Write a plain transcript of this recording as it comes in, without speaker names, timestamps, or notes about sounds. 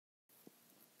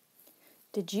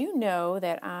Did you know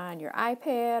that on your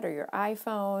iPad or your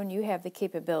iPhone you have the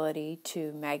capability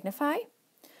to magnify?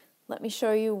 Let me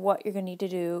show you what you're going to need to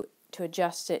do to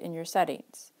adjust it in your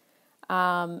settings.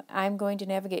 I'm going to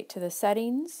navigate to the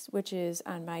settings, which is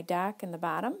on my dock in the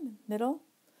bottom middle.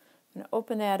 I'm going to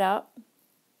open that up.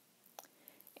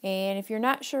 And if you're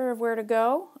not sure of where to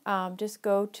go, just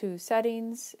go to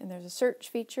settings and there's a search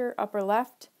feature upper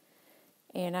left.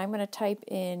 And I'm going to type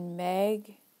in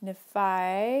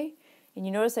Magnify. And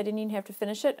you notice I didn't even have to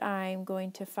finish it. I'm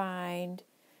going to find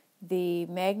the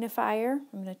magnifier.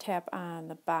 I'm going to tap on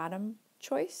the bottom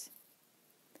choice.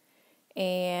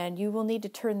 And you will need to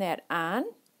turn that on.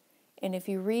 And if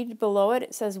you read below it,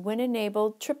 it says when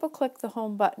enabled, triple click the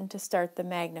home button to start the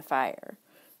magnifier.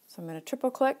 So I'm going to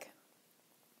triple click.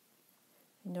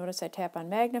 Notice I tap on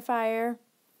magnifier.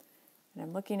 And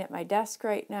I'm looking at my desk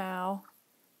right now.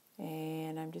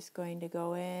 And I'm just going to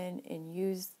go in and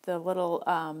use the little,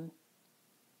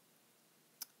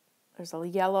 there's a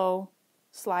yellow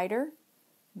slider.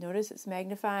 Notice it's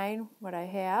magnifying what I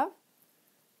have.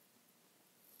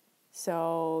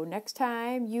 So next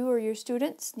time you or your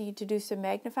students need to do some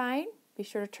magnifying, be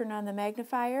sure to turn on the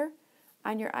magnifier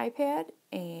on your iPad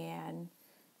and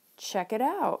check it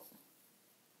out.